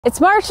It's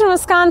March in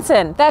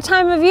Wisconsin, that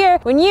time of year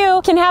when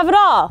you can have it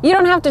all. You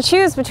don't have to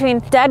choose between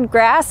dead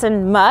grass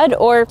and mud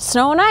or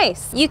snow and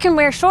ice. You can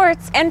wear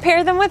shorts and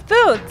pair them with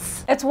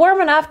boots. It's warm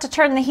enough to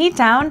turn the heat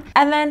down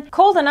and then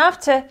cold enough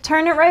to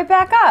turn it right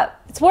back up.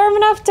 It's warm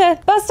enough to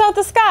bust out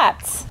the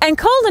Scots and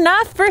cold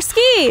enough for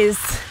skis.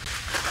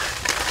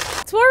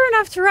 It's warm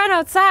enough to run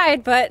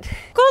outside, but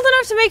cold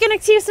enough to make an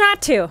excuse not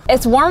to.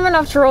 It's warm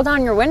enough to roll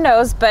down your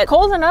windows, but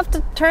cold enough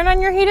to turn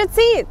on your heated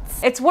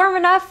seats. It's warm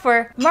enough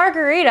for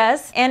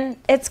margaritas, and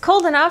it's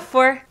cold enough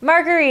for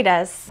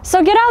margaritas.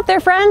 So get out there,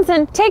 friends,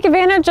 and take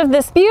advantage of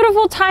this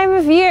beautiful time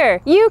of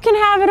year. You can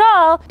have it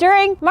all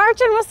during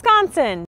March in Wisconsin.